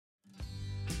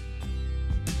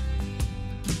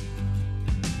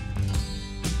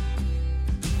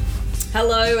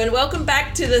Hello and welcome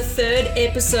back to the third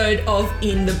episode of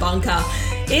In the Bunker.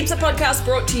 It's a podcast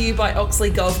brought to you by Oxley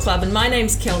Golf Club and my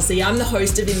name's Kelsey. I'm the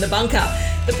host of In the Bunker.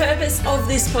 The purpose of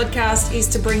this podcast is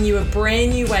to bring you a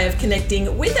brand new way of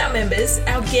connecting with our members,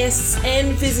 our guests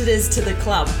and visitors to the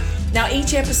club. Now,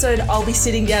 each episode, I'll be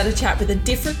sitting down to chat with a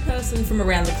different person from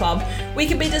around the club. We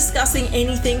can be discussing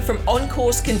anything from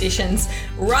on-course conditions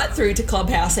right through to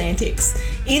clubhouse antics.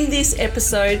 In this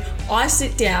episode, I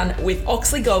sit down with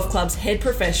Oxley Golf Club's head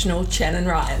professional, Channon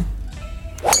Ryan.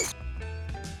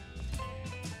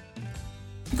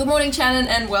 Good morning, Channon,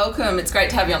 and welcome. It's great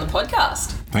to have you on the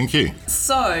podcast. Thank you.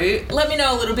 So, let me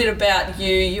know a little bit about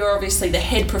you. You're obviously the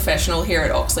head professional here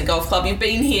at Oxley Golf Club. You've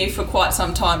been here for quite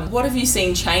some time. What have you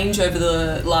seen change over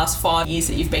the last 5 years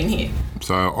that you've been here?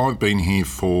 So, I've been here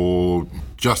for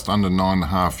just under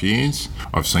 9.5 years.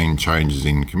 I've seen changes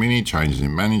in community, changes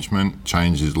in management,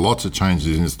 lots of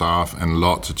changes in staff and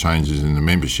lots of changes in the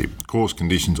membership. Course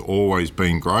conditions always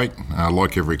been great.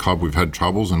 Like every club, we've had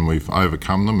troubles and we've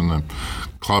overcome them, and the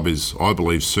club is, I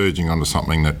believe, surging onto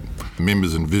something that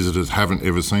members and visitors haven't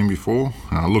ever seen before.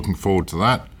 Looking forward to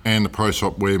that. And the Pro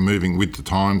Shop, we're moving with the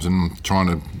times and trying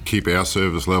to keep our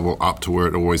service level up to where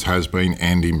it always has been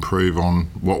and improve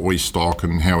on what we stock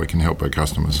and how we can help our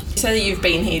customers. You say that you've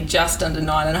been here just under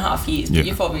 9.5 years, but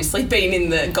You've obviously been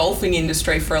in the golfing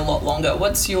industry for a lot longer.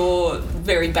 What's your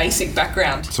very basic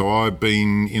background? So I've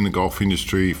been in the golf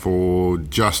industry for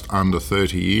just under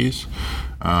 30 years.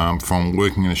 From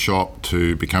working in a shop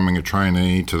to becoming a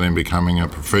trainee to then becoming a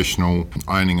professional,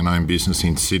 owning an own business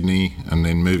in Sydney, and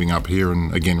then moving up here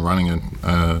and again running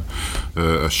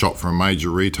a shop for a major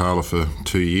retailer for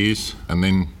 2 years, and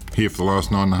then here for the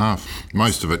last 9.5.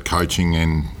 Most of it coaching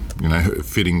and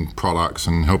fitting products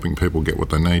and helping people get what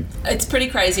they need. It's pretty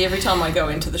crazy. Every time I go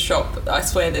into the shop, I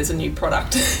swear there's a new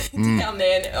product down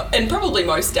there. And probably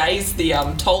most days, the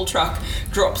toll truck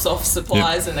drops off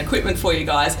supplies and equipment for you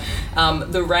guys.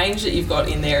 The range that you've got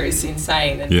in there is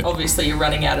insane. And obviously you're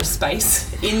running out of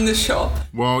space in the shop.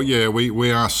 Well, yeah,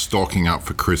 we are stocking up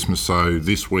for Christmas. So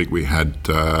this week we had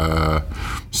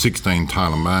 16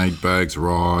 tailor-made bags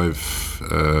arrive,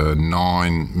 9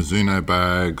 Mizuno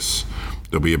bags.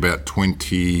 There'll be about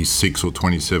 26 or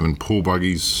 27 pool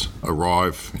buggies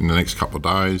arrive in the next couple of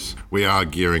days. We are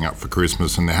gearing up for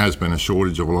Christmas, and there has been a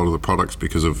shortage of a lot of the products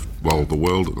because of, the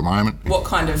world at the moment. What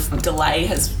kind of delay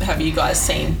have you guys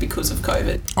seen because of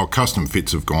COVID? Our custom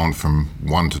fits have gone from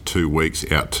 1 to 2 weeks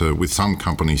out to, with some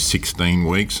companies, 16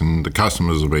 weeks, and the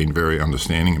customers have been very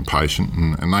understanding and patient,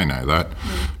 and they know that.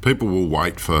 People will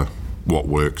wait for what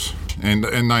works, and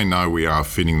they know we are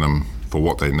fitting them for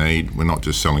what they need. We're not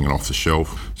just selling it off the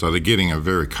shelf. So they're getting a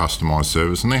very customised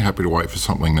service and they're happy to wait for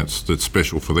something that's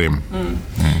special for them.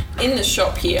 Yeah. In the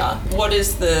shop here, what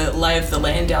is the lay of the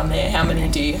land down there? How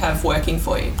many do you have working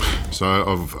for you? So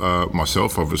of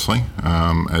myself, obviously,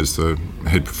 as the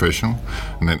head professional,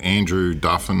 and then Andrew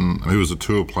Duffin, who was a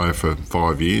tour player for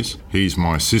 5 years. He's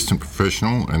my assistant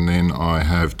professional, and then I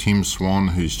have Tim Swan,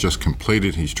 who's just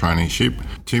completed his traineeship.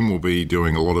 Tim will be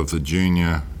doing a lot of the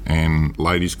junior and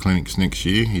ladies clinics next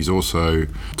year. He's also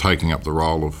taking up the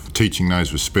role of teaching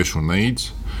those with special needs,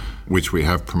 which we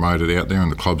have promoted out there,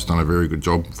 and the club's done a very good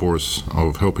job for us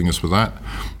of helping us with that.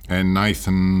 And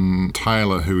Nathan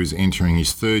Taylor, who is entering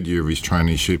his 3rd year of his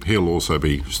traineeship, he'll also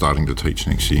be starting to teach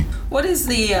next year. What is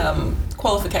the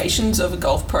qualifications of a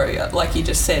golf pro? Like you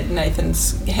just said,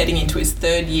 Nathan's heading into his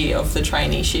 3rd year of the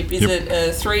traineeship. Is it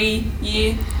a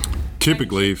 3-year?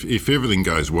 Typically, if everything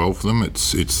goes well for them,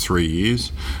 it's 3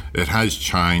 years. It has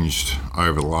changed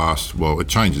over the last, it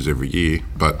changes every year,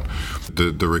 but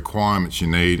the requirements you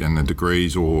need and the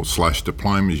degrees or /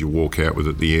 diplomas you walk out with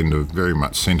at the end are very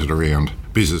much centred around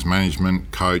business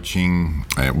management, coaching,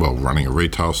 running a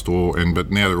retail store,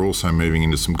 but now they're also moving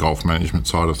into some golf management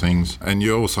side of things. And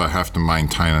you also have to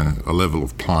maintain a level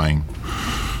of playing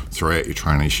throughout your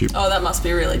traineeship. Oh, that must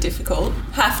be really difficult.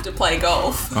 Have to play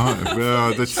golf.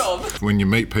 That's job. When you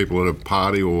meet people at a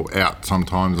party or out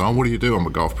sometimes, what do you do? I'm a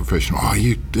golf professional.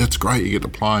 That's great, you get to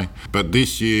play. But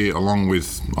this year, along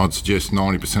with, I'd suggest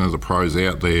 90% of the pros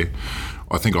out there,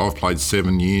 I think I've played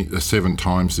 7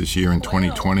 times this year in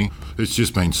 2020. It's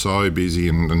just been so busy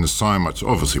and there's so much,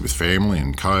 obviously with family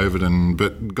and COVID,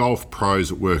 but golf pros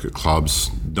that work at clubs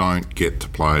don't get to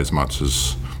play as much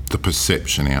as the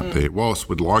perception out there. Whilst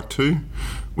we'd like to,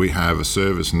 we have a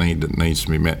service need that needs to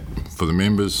be met for the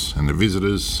members and the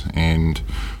visitors, and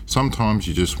sometimes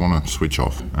you just want to switch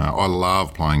off. I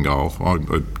love playing golf.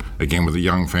 Again, with a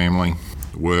young family,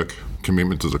 work,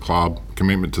 commitment to the club,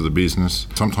 commitment to the business.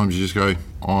 Sometimes you just go,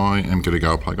 I am going to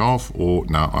go play golf, or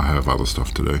no, I have other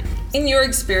stuff to do. In your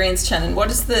experience, Shannon, what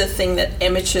is the thing that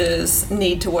amateurs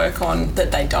need to work on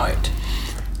that they don't?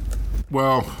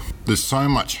 Well, there's so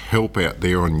much help out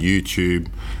there on YouTube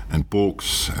and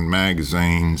books and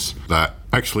magazines that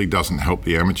actually doesn't help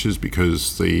the amateurs,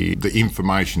 because the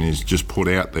information is just put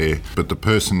out there, but the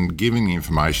person giving the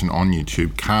information on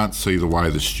YouTube can't see the way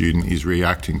the student is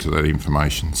reacting to that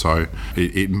information. So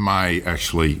it may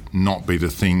actually not be the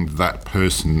thing that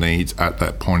person needs at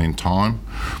that point in time.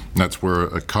 That's where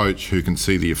a coach who can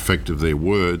see the effect of their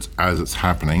words as it's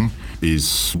happening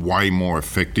is way more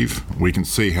effective. We can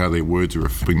see how their words are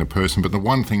affecting the person, but the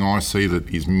one thing I see that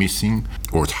is missing,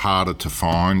 or it's harder to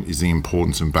find, is the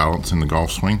importance and balance in the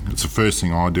golf swing. It's the first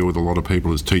thing I do with a lot of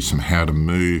people, is teach them how to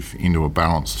move into a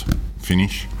balanced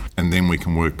finish, and then we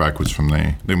can work backwards from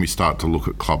there. Then we start to look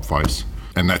at club face,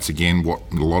 and that's again what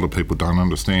a lot of people don't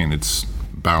understand. It's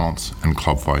balance and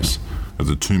club face are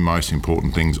the two most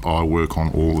important things I work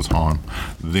on all the time.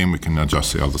 Then we can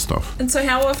adjust the other stuff. And so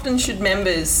how often should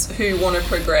members who want to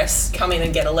progress come in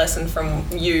and get a lesson from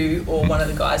you or one of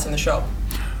the guys in the shop?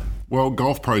 Well,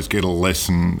 golf pros get a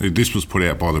lesson. This was put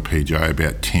out by the PGA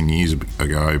about 10 years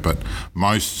ago, but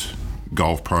most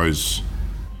golf pros,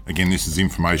 again, this is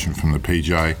information from the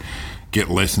PGA, get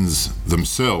lessons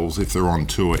themselves if they're on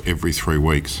tour every 3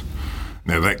 weeks.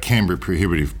 Now, that can be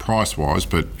prohibitive price-wise,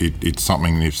 but it's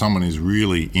something that if someone is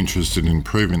really interested in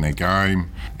improving their game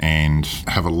and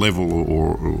have a level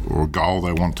or a goal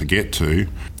they want to get to,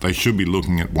 they should be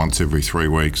looking at once every 3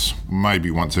 weeks,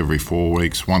 maybe once every 4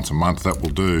 weeks, once a month, that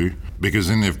will do, because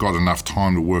then they've got enough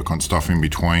time to work on stuff in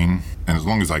between. And as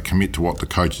long as they commit to what the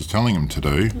coach is telling them to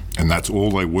do, and that's all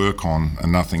they work on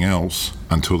and nothing else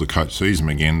until the coach sees them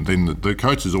again, then the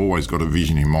coach has always got a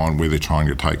vision in mind where they're trying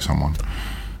to take someone.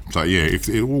 So yeah,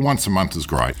 once a month is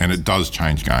great, and it does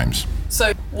change games.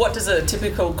 So what does a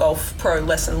typical golf pro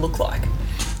lesson look like?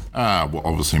 Well,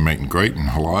 obviously meet and greet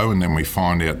and hello, and then we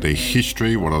find out their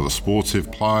history, what other sports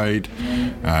they've played,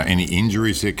 any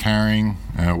injuries they're carrying.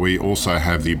 We also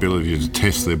have the ability to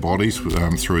test their bodies through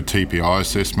a TPI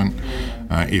assessment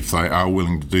if they are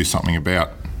willing to do something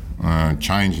about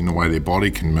changing the way their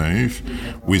body can move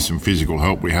with some physical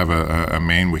help. We have a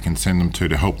man we can send them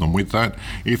to help them with that.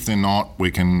 If they're not,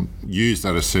 we can use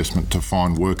that assessment to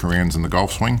find workarounds in the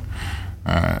golf swing.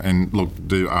 And look,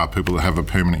 there are people that have a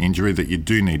permanent injury that you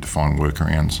do need to find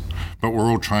workarounds. But we're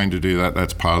all trained to do that.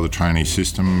 That's part of the trainee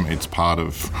system. It's part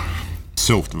of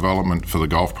self-development for the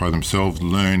golf pro themselves,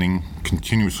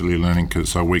 continuously learning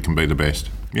so we can be the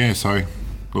best. Yeah, so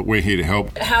look, we're here to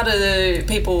help. How do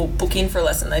people book in for a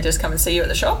lesson? They just come and see you at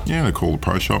the shop? Yeah, they call the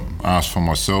pro shop, ask for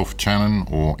myself, Shannon,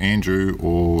 or Andrew,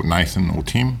 or Nathan, or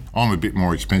Tim. I'm a bit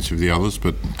more expensive than the others,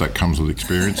 but that comes with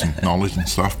experience and knowledge and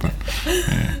stuff. But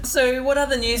yeah. So what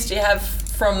other news do you have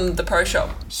from the pro shop?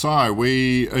 So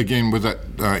we, again, with that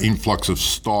influx of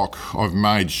stock, I've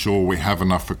made sure we have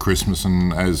enough for Christmas,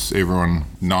 and as everyone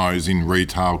knows, in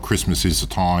retail, Christmas is the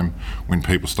time when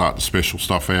people start to special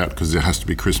stuff out because there has to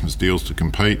be Christmas deals to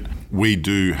compete. We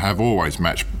do have always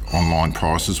matched online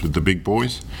prices with the big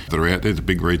boys that are out there, the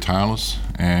big retailers,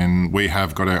 and we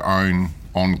have got our own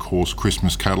on-course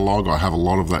Christmas catalogue. I have a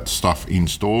lot of that stuff in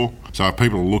store. So if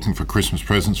people are looking for Christmas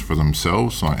presents for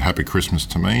themselves, like Happy Christmas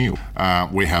to me,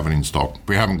 we have it in stock. If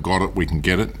we haven't got it, we can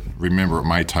get it. Remember, it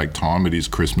may take time. It is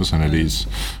Christmas, and it is.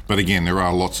 But again, there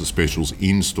are lots of specials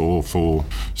in store for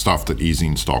stuff that is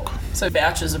in stock. So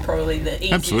vouchers are probably the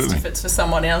easiest. Absolutely. If it's for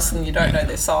someone else and you don't know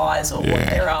their size or what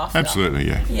they're after. Absolutely,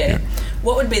 yeah.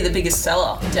 What would be the biggest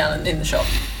seller down in the shop?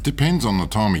 Depends on the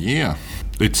time of year.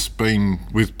 It's been,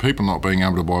 with people not being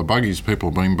able to buy buggies, people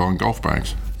have been buying golf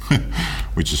bags,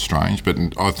 which is strange. But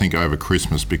I think over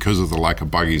Christmas, because of the lack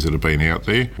of buggies that have been out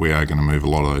there, we are going to move a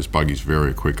lot of those buggies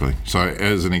very quickly. So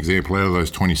as an example, out of those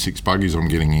 26 buggies I'm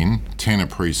getting in, 10 are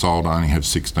pre-sold, I only have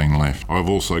 16 left. I've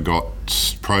also got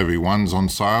Pro V1s on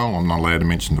sale. I'm not allowed to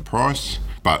mention the price,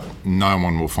 but no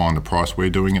one will find the price we're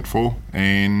doing it for.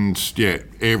 And yeah,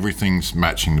 everything's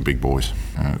matching the big boys.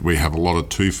 We have a lot of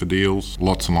 2 for deals,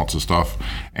 lots and lots of stuff,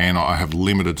 and I have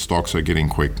limited stock, so get in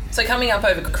quick. So coming up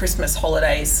over Christmas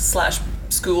holidays /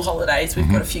 school holidays, we've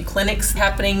got a few clinics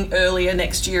happening earlier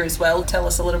next year as well. Tell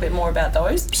us a little bit more about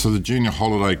those. So the junior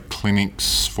holiday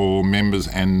clinics for members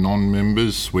and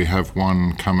non-members, we have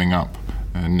one coming up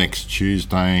next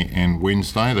Tuesday and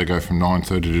Wednesday. They go from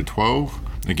 9:30 to 12.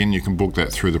 Again, you can book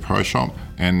that through the pro shop,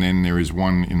 and then there is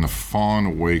one in the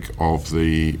final week of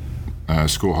the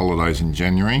school holidays in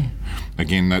January.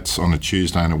 Again, that's on a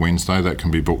Tuesday and a Wednesday. That can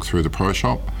be booked through the pro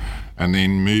shop. And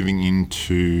then moving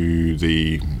into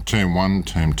the term 1,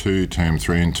 term 2, term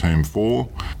 3 and term 4,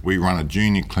 we run a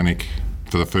junior clinic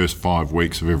for the first 5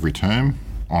 weeks of every term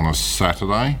on a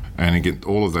Saturday, and again,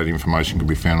 all of that information can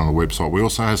be found on the website. We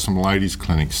also have some ladies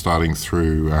clinics starting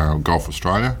through Golf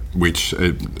Australia, which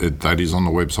that is on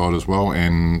the website as well,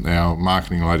 and our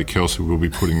marketing lady Kelsey will be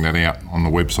putting that out on the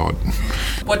website.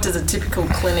 What does a typical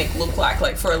clinic look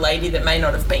like for a lady that may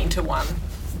not have been to one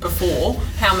before?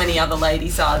 How many other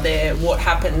ladies are there? What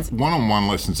happens? One-on-one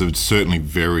lessons are certainly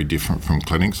very different from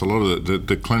clinics. A lot of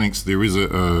the clinics, there is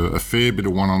a fair bit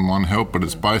of one-on-one help, but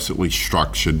it's basically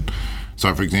structured.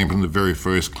 So, for example, in the very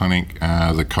first clinic,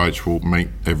 the coach will meet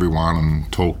everyone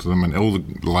and talk to them, and all the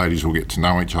ladies will get to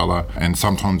know each other. And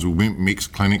sometimes we'll mix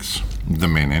clinics, the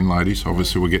men and ladies,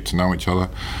 obviously, will get to know each other.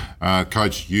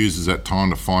 Coach uses that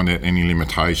time to find out any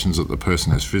limitations that the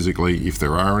person has physically, if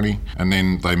there are any, and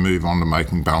then they move on to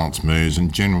making balanced moves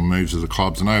and general moves of the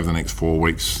clubs. And over the next 4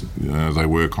 weeks, they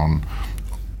work on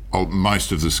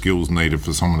most of the skills needed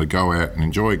for someone to go out and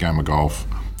enjoy a game of golf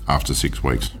after 6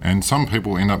 weeks. And some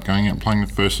people end up going out and playing the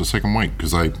first or second week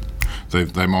because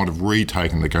they might have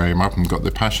retaken the game up and got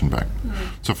their passion back.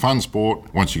 It's a fun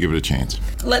sport once you give it a chance.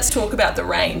 Let's talk about the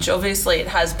range. Obviously, it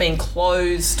has been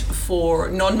closed for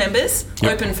non-members,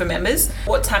 open for members.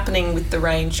 What's happening with the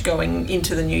range going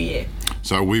into the new year?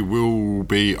 So we will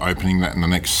be opening that in the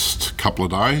next couple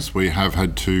of days. We have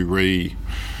had to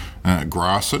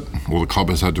grass it, or the club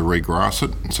has had to re-grass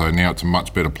it, so now it's a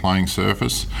much better playing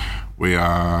surface. We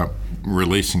are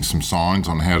releasing some signs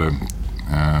on how to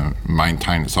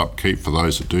maintain its upkeep for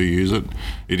those that do use it.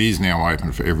 It is now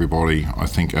open for everybody, I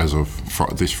think, as of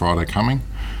this Friday coming.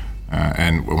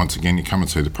 And once again, you come and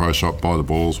see the pro shop, buy the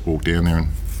balls, walk down there and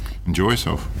enjoy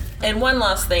yourself. And one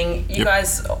last thing, you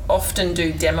guys often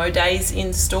do demo days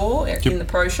in store, in the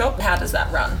pro shop. How does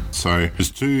that run? So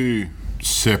there's two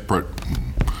separate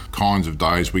kinds of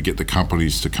days we get the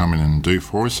companies to come in and do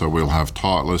for us. So we'll have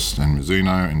Titleist and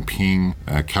Mizuno and Ping,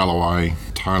 Callaway,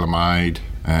 TaylorMade,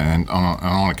 and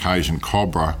on occasion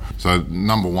Cobra. So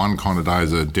number one kind of day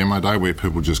is a demo day where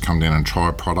people just come down and try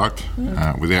a product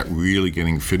without really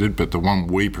getting fitted. But the one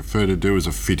we prefer to do is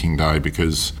a fitting day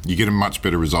because you get a much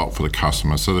better result for the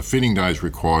customer. So the fitting days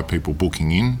require people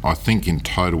booking in. I think in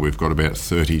total we've got about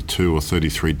 32 or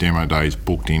 33 demo days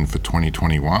booked in for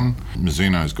 2021.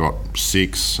 Mizuno's got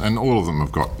 6 and all of them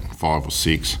have got 5 or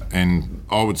 6, and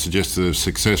I would suggest the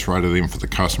success rate of them for the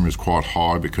customer is quite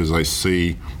high because they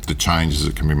see the changes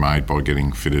that can be made by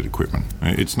getting fitted equipment.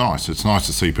 It's nice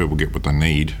to see people get what they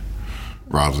need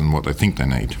rather than what they think they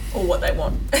need. Or what they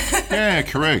want. Yeah,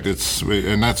 correct. That's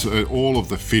all of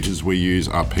the fitters we use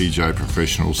are PGA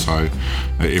professionals, so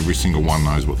every single one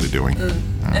knows what they're doing.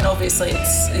 And obviously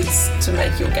it's to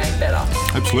make your game better.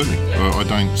 Absolutely. I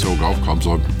don't sell golf clubs,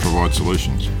 I provide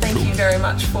solutions. Thank you very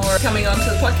much for coming on to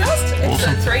the podcast.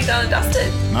 Awesome. Episode 3 done and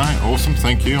dusted. No, awesome.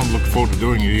 Thank you. I'm looking forward to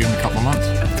doing it in a couple of months.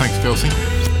 Thanks, Kelsey.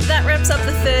 That wraps up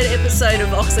the 3rd episode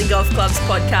of Oxley Golf Club's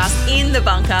podcast, In the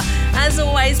Bunker. As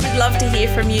always, we'd love to hear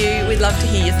from you. We'd love to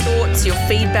hear your thoughts, your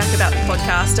feedback about the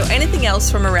podcast, or anything else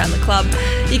from around the club.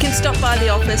 You can stop by the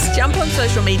office, jump on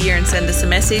social media and send us a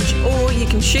message, or you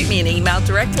can shoot me an email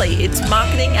directly. It's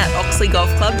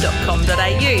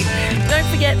marketing@oxleygolfclub.com.au. Don't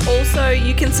forget also,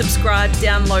 you can subscribe,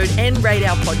 download and rate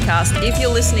our podcast if you're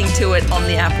listening to it on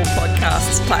the Apple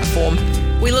Podcasts platform.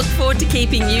 We look forward to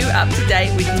keeping you up to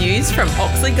date with news from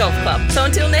Oxley Golf Club. So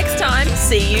until next time,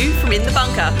 see you from In the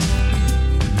Bunker.